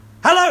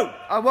Hello!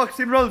 And welcome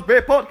to Ron's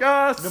Beer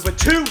Podcast. Number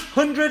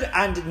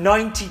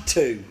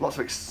 292. Lots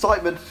of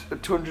excitement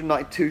at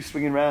 292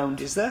 swinging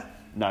round. Is there?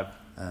 No,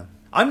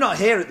 I'm not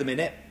here at the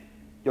minute.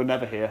 you're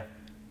never here.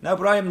 No,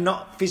 but I am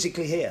not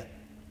physically here.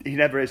 He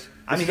never is.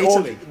 I'm This in is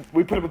all- Italy.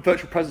 We put up a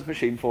virtual presence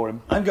machine for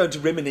him. I'm going to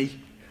Rimini.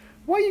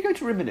 Why are you going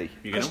to Rimini?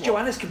 Because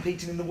Joanna's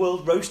competing in the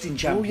World Roasting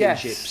yes.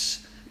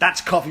 Championships. That's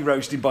coffee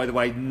roasting, by the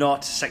way,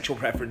 not sexual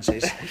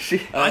preferences.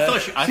 She I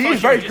is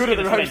very good at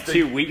the spend roasting.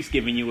 2 weeks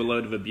giving you a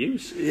load of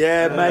abuse.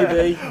 Yeah,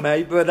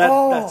 maybe, but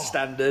that's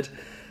standard.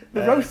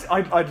 The roast,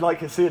 I'd like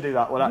to see her do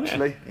that one,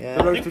 actually. Yeah.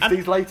 The roast of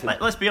Steve Layton.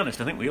 Let's be honest,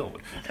 I think we all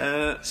would.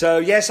 So,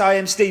 yes, I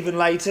am Stephen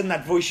Layton.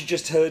 That voice you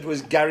just heard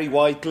was Gary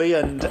Whiteley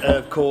and,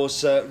 of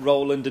course,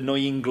 Roland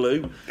Annoying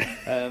Glue,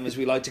 as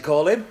we like to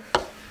call him.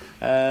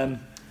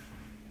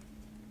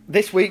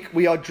 This week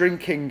we are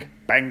drinking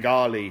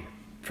Bengali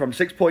from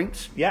 6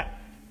 Points. Yeah.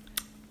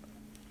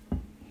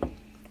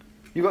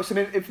 You got some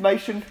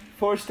information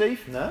for us,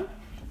 Steve? No?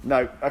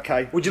 No,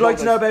 okay. Would you like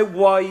to know about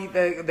why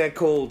they're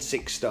called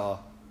 6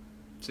 Star?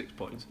 6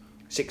 points.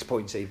 6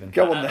 points even.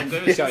 Go on I'm then.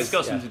 going to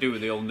discuss them to do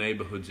with the old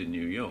neighbourhoods in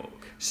New York.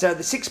 So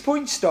the 6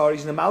 Point Star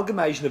is an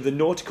amalgamation of the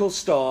nautical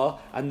star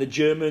and the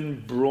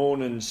German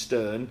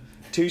Braunenstern,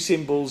 two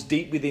symbols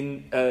deep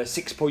within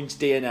 6 Points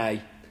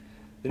DNA.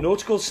 The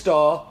nautical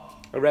star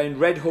around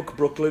Red Hook,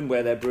 Brooklyn,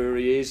 where their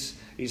brewery is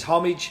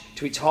homage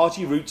to its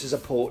hearty roots as a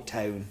port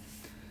town.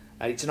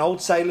 And it's an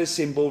old sailor's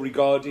symbol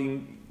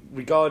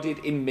regarded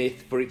in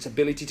myth for its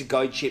ability to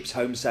guide ships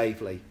home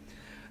safely.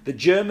 The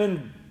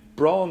German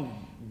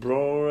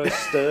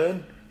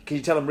Braunenstern, can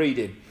you tell I'm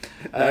reading?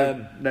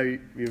 No,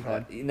 you're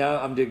fine. No,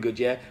 I'm doing good,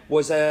 yeah.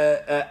 Was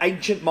a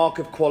ancient mark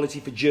of quality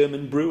for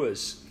German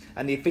brewers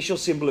and the official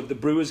symbol of the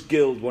Brewers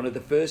Guild, one of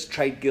the first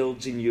trade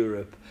guilds in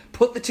Europe.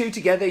 Put the two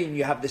together and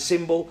you have the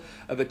symbol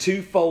of a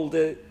twofold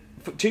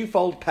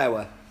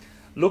power.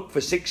 Look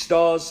for 6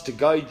 stars to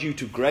guide you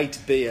to great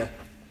beer.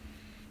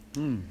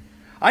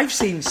 I've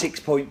seen 6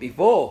 Point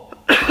before.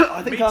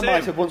 I think Me I too.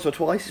 might have once or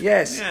twice.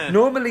 Yes, Yeah.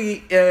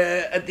 normally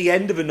at the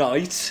end of a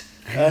night,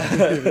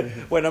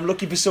 when I'm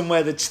looking for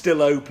somewhere that's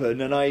still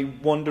open, and I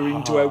wander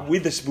into a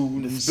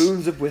Witherspoons.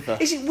 Spoons of Wither.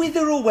 Is it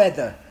Wither or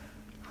Weather?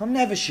 I'm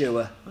never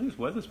sure. I think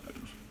it's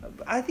Weatherspoons.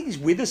 I think it's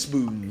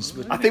Witherspoons.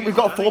 But I think we've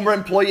got a former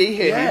employee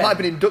here. Yeah. He might have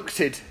been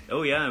inducted.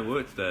 Oh yeah, I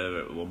worked there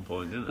at one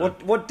point, didn't I?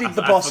 What did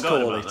the I boss forgot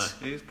call about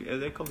it? that.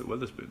 They called it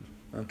Weatherspoons.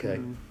 Okay,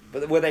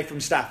 but were they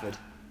from Stafford?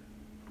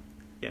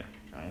 Yeah.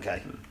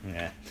 Okay,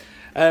 yeah.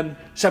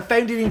 So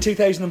founded in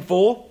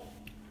 2004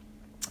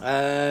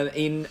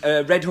 in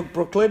Red Hook,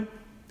 Brooklyn,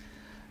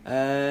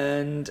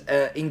 and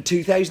in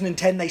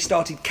 2010 they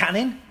started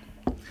canning.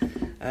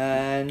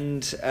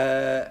 And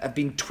have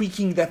been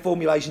tweaking their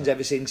formulations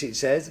ever since, it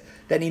says.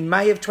 Then in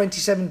May of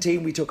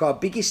 2017 we took our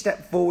biggest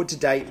step forward to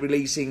date,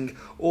 releasing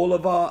all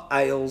of our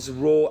ales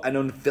raw and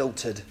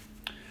unfiltered.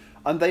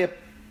 And they are,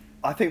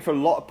 I think for a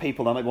lot of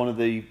people, they're like one of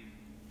the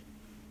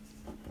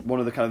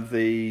kind of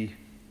the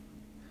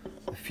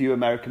few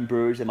American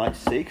breweries they might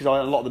see, because a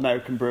lot of the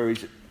American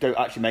breweries don't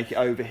actually make it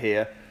over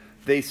here.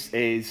 This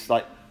is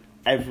like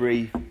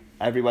every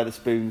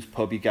Wetherspoons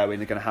pub you go in,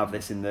 they're going to have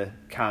this in the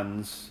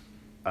cans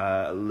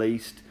at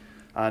least.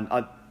 And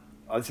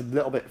it's a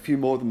little bit, few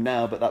more of them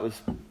now, but that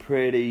was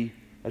pretty.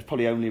 There's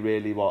probably only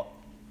really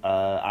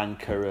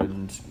Anchor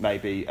and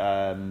maybe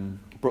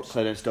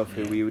Brooklyn and stuff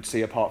who we would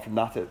see apart from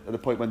that at the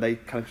point when they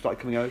kind of started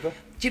coming over.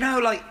 Do you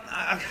know,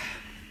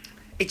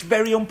 it's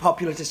very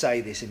unpopular to say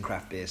this in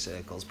craft beer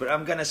circles, but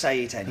I'm going to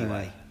say it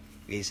anyway.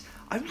 Is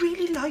I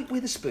really like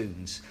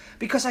Witherspoons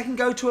because I can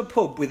go to a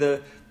pub with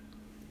a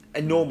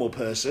normal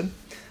person,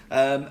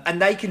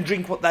 and they can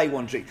drink what they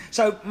want to drink.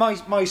 So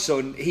my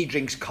son, he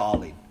drinks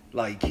Carling.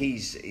 Like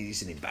he's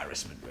an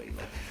embarrassment really.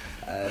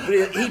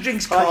 But he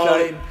drinks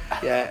Carling.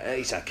 Yeah,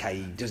 he's okay.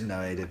 He doesn't know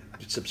how to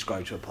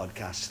subscribe to a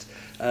podcast.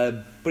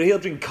 But he'll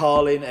drink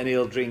Carling and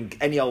he'll drink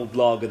any old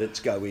lager that's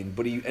going.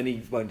 But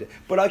he won't.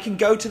 But I can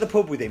go to the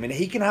pub with him and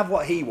he can have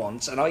what he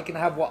wants and I can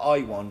have what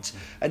I want,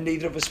 and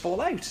neither of us fall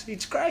out.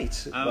 It's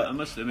great. I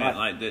must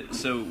admit,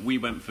 so we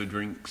went for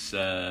drinks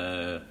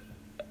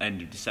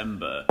end of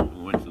December.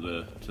 We went to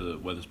the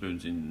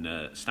Wetherspoons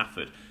in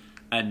Stafford.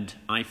 And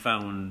I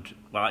found,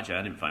 well, actually,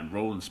 I didn't find.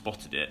 Roland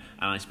spotted it,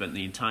 and I spent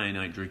the entire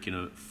night drinking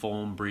a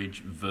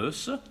Thornbridge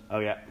Versa. Oh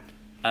yeah.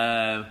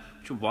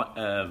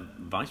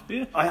 Vice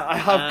beer. I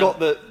have got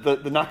the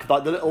knack of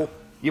that. The little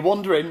you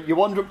wander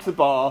up to the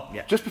bar.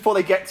 Yeah. Just before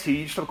they get to you,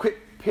 you just have a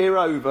quick peer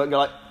over and go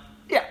like,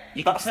 yeah,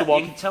 that's the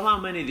one. You can tell how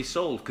many they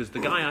sold because the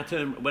guy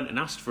went and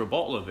asked for a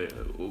bottle of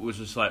it was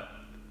just like,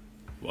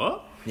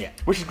 what? Yeah.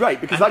 Which is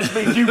great because that just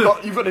means you've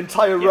got an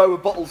entire row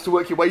of bottles to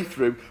work your way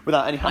through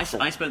without any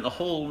hassle. I spent the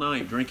whole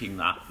night drinking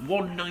that.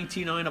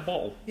 $1.99 a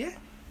bottle. Yeah.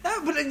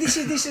 No, but this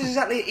is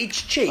exactly.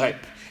 It's cheap. Right.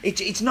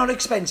 It's not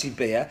expensive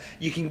beer.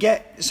 You can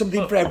get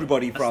something for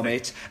everybody from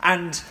it,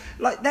 and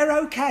like they're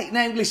okay.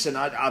 Now, listen,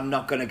 I'm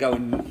not going to go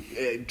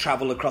and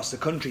travel across the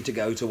country to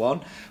go to one,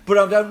 but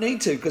I don't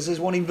need to because there's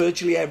one in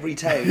virtually every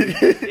town.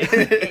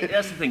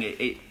 That's the thing.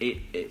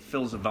 It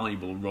fills a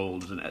valuable role,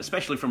 doesn't it?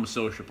 Especially from a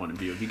social point of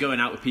view. If you're going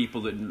out with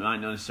people that might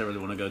not necessarily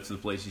want to go to the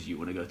places you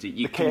want to go to,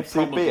 you can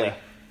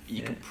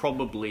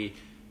probably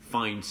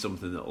find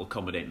something that will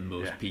accommodate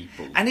most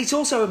people. And it's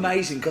also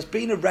amazing because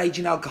being a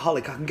raging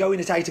alcoholic, I can go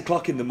in at 8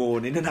 o'clock in the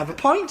morning and have a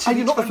pint. And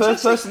you're not the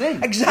first person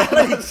in.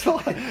 Exactly.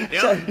 So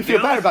you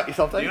feel better about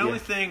yourself, don't you? The only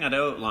thing I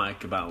don't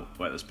like about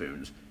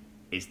Wetherspoons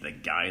is the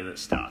guy that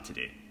started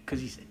it,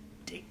 because he's a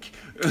dick.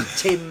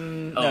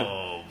 Tim.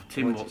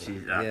 Tim, what's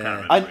his? I can't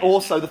remember. And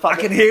also the fact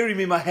I can hear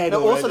him in my head.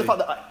 No, also the fact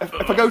that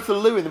if I go to the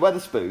loo in the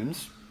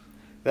Wetherspoons,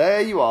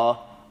 there you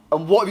are.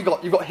 And what have you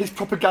got? You've got his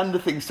propaganda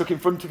thing stuck in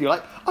front of you.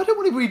 Like, I don't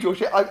want to read your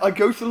shit. I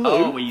go to the loo.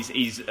 Oh,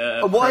 he's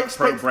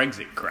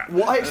pro-Brexit crap.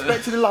 What I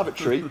expect in the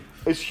lavatory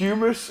is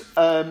humorous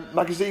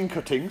magazine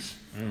cuttings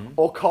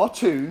or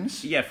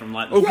cartoons. Yeah, from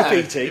like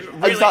graffiti.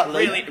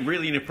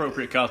 Really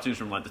inappropriate cartoons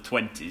from like the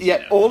 20s. Yeah,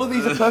 you know? all of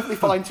these are perfectly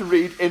fine to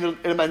read in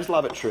a men's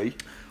lavatory.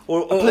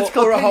 Or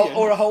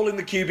a hole in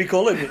the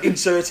cubicle and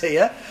insert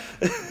here.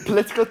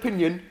 Political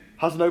opinion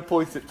has no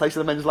place in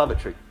the men's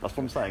lavatory. That's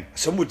what I'm saying.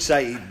 Some would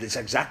say it's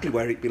exactly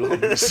where it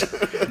belongs.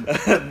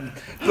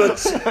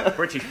 But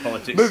British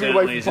politics moving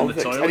away certainly is from in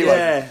the politics. toilet.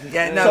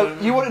 Anyway. No. So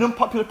you want an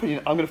unpopular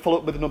opinion? I'm going to follow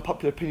up with an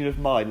unpopular opinion of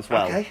mine as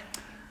well. Okay.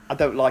 I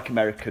don't like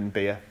American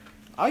beer.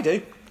 I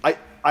do. I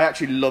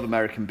actually love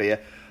American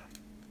beer.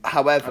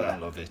 However, I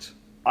love it.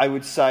 I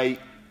would say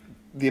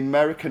the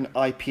American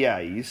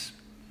IPAs,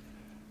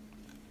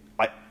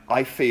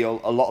 I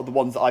feel a lot of the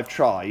ones that I've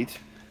tried,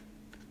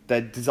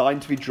 they're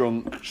designed to be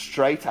drunk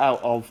straight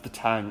out of the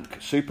tank,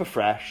 super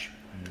fresh,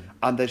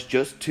 and there's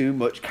just too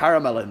much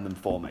caramel in them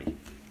for me.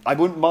 I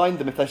wouldn't mind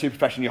them if they're super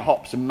fresh and your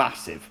hops are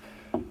massive,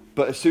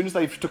 but as soon as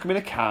they've stuck them in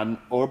a can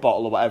or a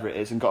bottle or whatever it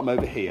is and got them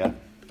over here,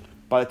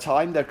 by the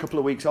time they're a couple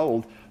of weeks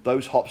old,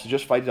 those hops are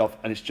just faded off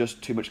and it's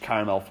just too much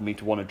caramel for me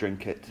to want to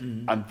drink it.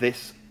 And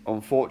this,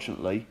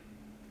 unfortunately,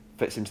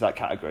 fits into that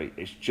category.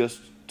 It's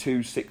just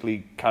too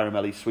sickly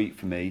caramelly sweet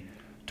for me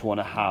to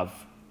want to have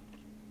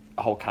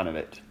a whole can of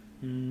it.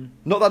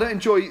 Not that I don't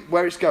enjoy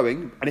where it's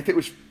going, and if it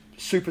was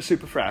super,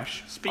 super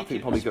fresh, I think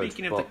it's probably good.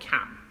 Speaking of the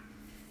can,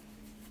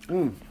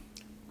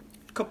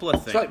 a couple of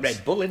things. It's like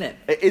Red Bull, isn't it?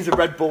 It is a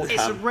Red Bull can.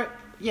 It's a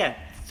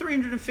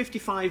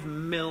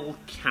 355ml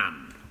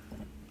can.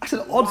 That's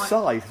an odd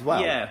size as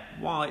well. Yeah,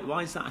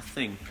 why is that a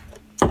thing?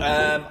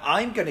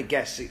 I'm going to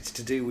guess it's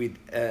to do with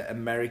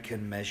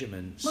American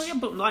measurements. Well, yeah,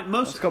 but like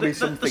most, It's gotta be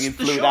something in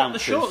fluid the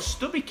ounces. short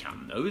stubby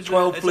can though is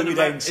 12 is fluid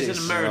an ounces. Is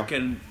an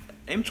American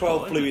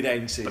import. 12 fluid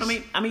ounces. But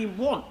I mean,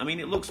 one,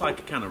 it looks like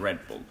a can of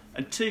Red Bull,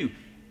 and two,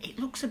 it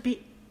looks a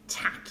bit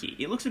tacky.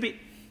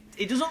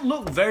 It doesn't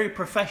look very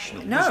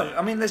professional. does No, it?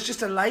 I mean, there's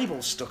just a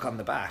label stuck on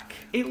the back.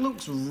 It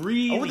looks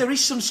really. Oh, there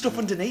is some stuff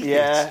underneath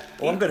Yeah. it.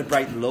 Oh, I'm going to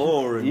break the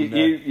law. And,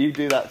 You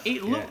do that.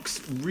 It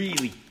looks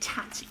really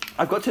tatty.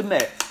 I've got to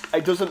admit,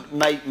 it doesn't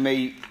make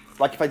me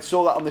like if I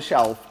saw that on the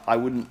shelf, I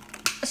wouldn't.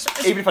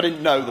 Even if I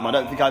didn't know them, I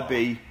don't think I'd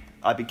be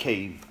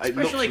keen. It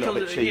looks a Especially little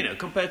bit cheap.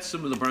 compared to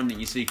some of the branding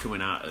you see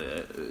coming out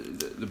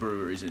of the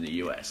breweries in the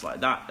US,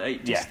 like that.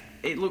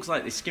 It looks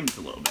like they skimped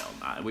a little bit on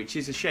that, which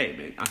is a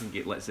shame. I think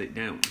it lets it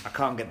down. I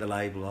can't get the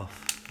label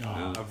off.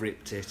 Oh. I've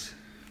ripped it.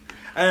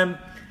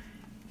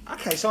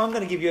 Okay, so I'm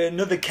going to give you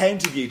another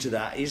counter view to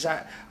that. Is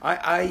that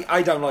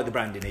I don't like the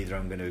branding either.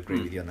 I'm going to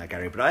agree with you on that,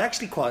 Gary. But I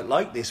actually quite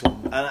like this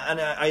one,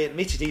 and I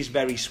admit it is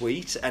very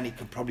sweet, and it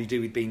could probably do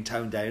with being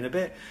toned down a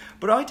bit.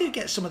 But I do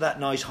get some of that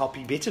nice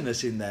hoppy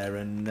bitterness in there,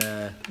 and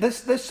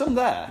There's some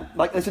there.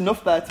 Like there's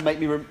enough there to make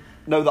me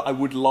know that I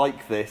would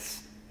like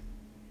this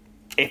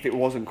if it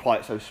wasn't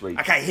quite so sweet.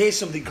 okay, here's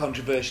something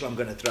controversial I'm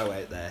going to throw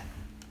out there.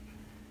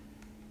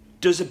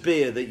 Does a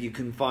beer that you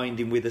can find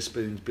in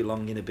Witherspoons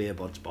belong in a beer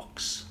bod's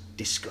box?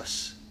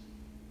 Discuss.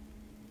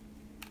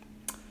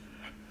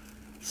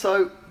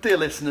 So, dear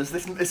listeners,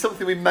 this is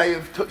something we may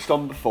have touched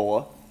on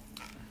before.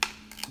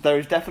 There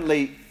is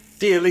definitely,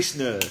 Dear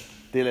listener,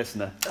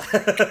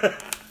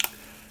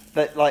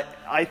 that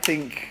I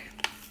think,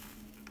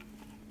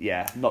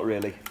 yeah, not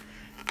really.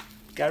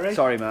 Gary?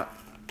 Sorry, Matt.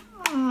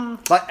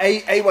 Like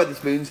a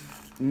Wetherspoons,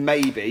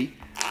 maybe.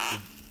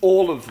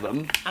 All of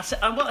them. I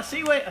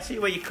see where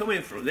you're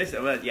coming from. This,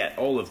 yeah,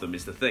 all of them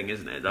is the thing,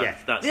 isn't it?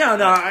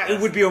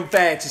 It would be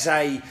unfair to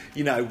say,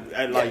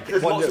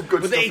 there's lots of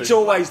good but stuff it's in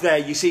always there.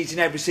 You see it in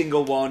every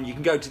single one. You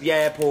can go to the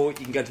airport.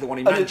 You can go to the one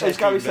in And Manchester. as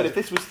Gary you can said, go if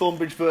this was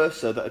Thornbridge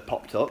Versa that had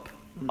popped up,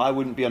 I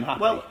wouldn't be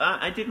unhappy. Well,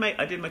 I did make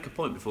a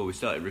point before we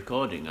started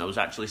recording. I was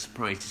actually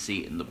surprised to see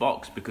it in the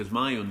box because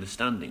my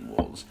understanding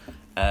was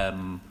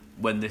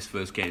when this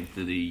first came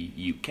to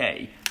the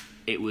UK,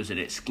 it was an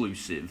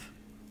exclusive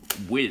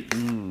with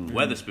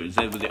Wetherspoons.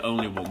 They were the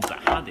only ones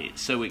that had it,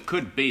 so it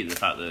could be the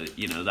fact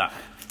that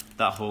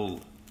that whole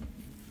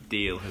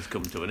deal has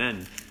come to an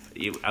end.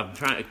 I'm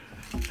trying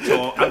to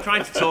talk. I'm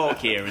trying to talk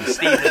here, and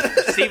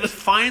Steve has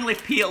finally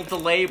peeled the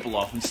label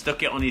off and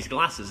stuck it on his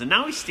glasses, and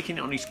now he's sticking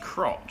it on his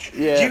crotch.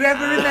 Yeah. Do you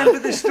ever remember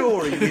the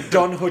story with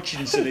Don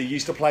Hutchinson, who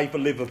used to play for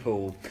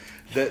Liverpool?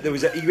 That there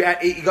was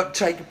he got to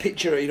take a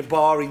picture in a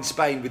bar in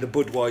Spain with a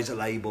Budweiser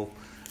label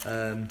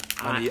on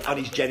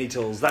his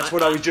genitals. That's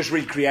what I was just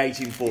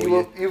recreating for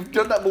you. You've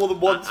done that more than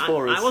once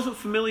for us. I wasn't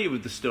familiar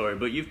with the story,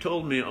 but you've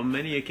told me on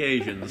many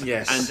occasions.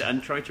 Yes.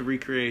 And tried to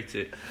recreate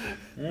it.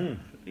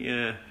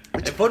 Yeah.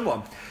 It's a fun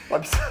one.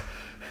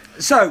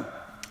 So,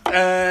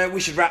 we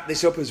should wrap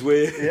this up as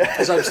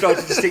I'm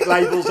starting to stick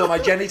labels on my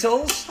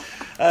genitals.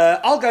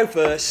 I'll go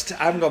first.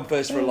 I haven't gone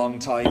first for a long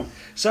time.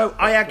 So,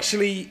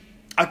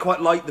 I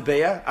quite like the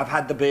beer. I've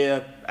had the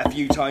beer a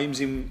few times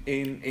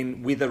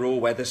in Wither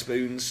or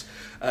Wetherspoons.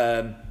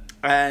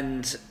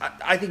 And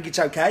I think it's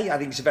okay. I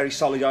think it's a very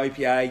solid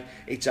IPA.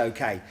 It's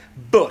okay.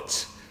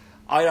 But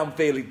I don't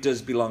feel it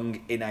does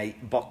belong in a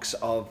box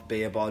of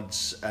beer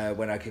bods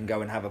when I can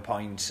go and have a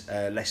pint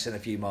less than a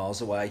few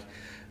miles away.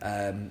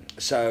 I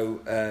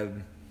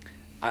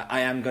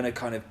am going to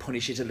kind of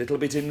punish it a little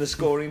bit in the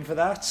scoring for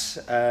that.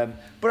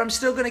 But I'm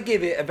still going to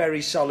give it a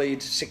very solid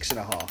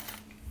 6.5.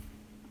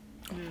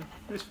 Yeah,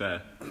 it's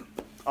fair.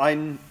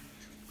 I'm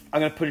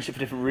going to punish it for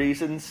different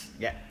reasons.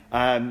 Yeah.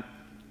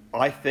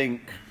 I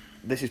think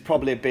this is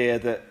probably a beer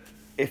that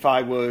if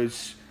I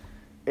was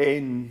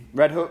in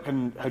Red Hook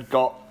and had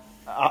got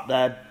at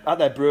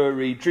their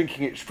brewery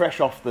drinking it fresh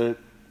off the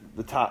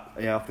tap,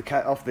 off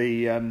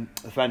the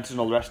fermenters and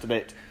all the rest of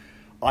it,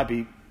 I'd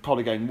be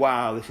probably going,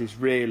 wow, this is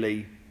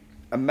really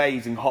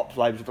amazing hop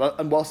flavours.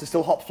 And whilst there's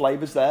still hop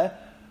flavours there,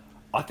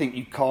 I think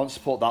you can't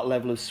support that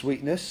level of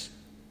sweetness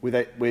with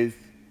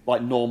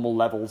like normal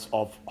levels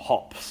of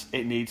hops.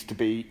 It needs to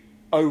be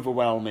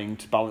overwhelming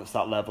to balance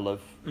that level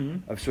of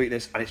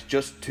sweetness, and it's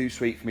just too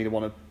sweet for me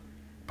to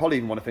probably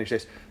even want to finish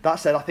this. That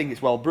said, I think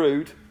it's well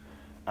brewed,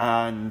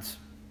 and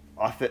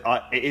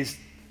it is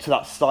to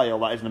that style,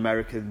 that is an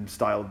American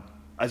style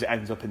as it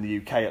ends up in the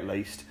UK at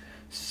least.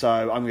 So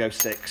I'm going to go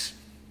 6.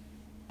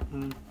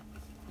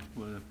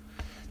 Well,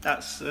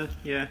 that's I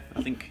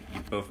think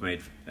you've both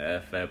made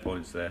fair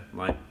points there.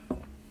 Like,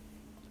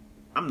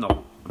 I'm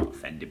not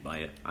offended by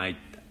it. I'm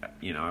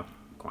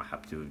quite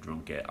happy to have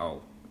drunk it.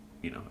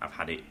 I've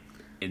had it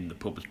in the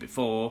pubs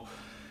before.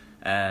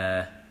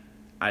 I'd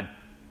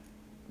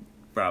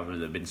rather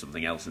there have been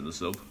something else in the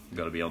sub, I've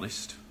got to be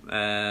honest.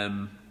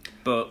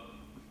 But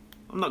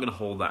I'm not going to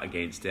hold that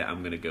against it.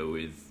 I'm going to go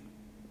with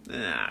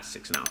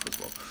 6.5 as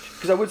well.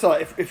 Because I would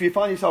say, if you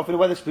find yourself in the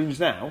Wetherspoons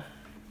now,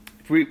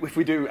 if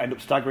we do end up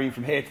staggering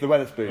from here to the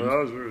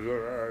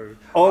Wetherspoons,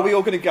 are we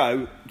all going to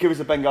go, give us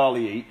a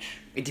Bengali each?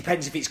 It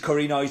depends if it's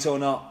curry night or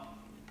not.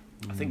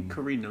 I think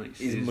curry night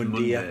is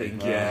Monday, I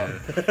think,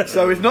 yeah.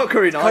 So it's not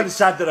curry night. Kind of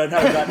sad that I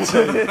know that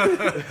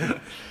too.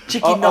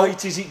 Chicken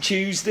night, is it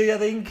Tuesday, I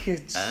think?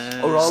 It's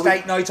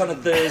steak night on a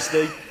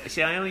Thursday.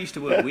 See, I only used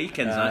to work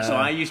weekends, so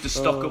I used to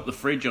stock up the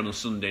fridge on a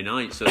Sunday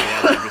night, so they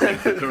had everything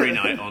for curry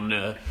night on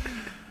a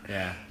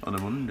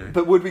Monday.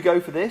 But would we go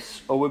for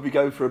this, or would we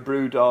go for a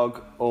Brewdog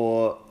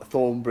or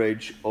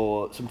Thornbridge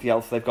or something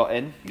else they've got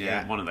in?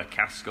 Yeah, one of the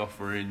cask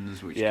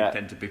offerings, which can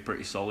tend to be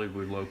pretty solid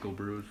with local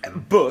brewers.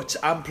 But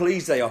I'm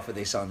pleased they offer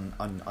this on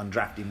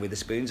Drafting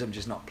Witherspoons. I'm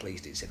just not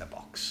pleased it's in a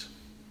box.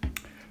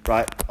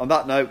 Right, on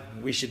that note,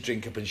 we should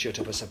drink up and shut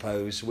up, I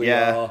suppose. We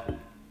are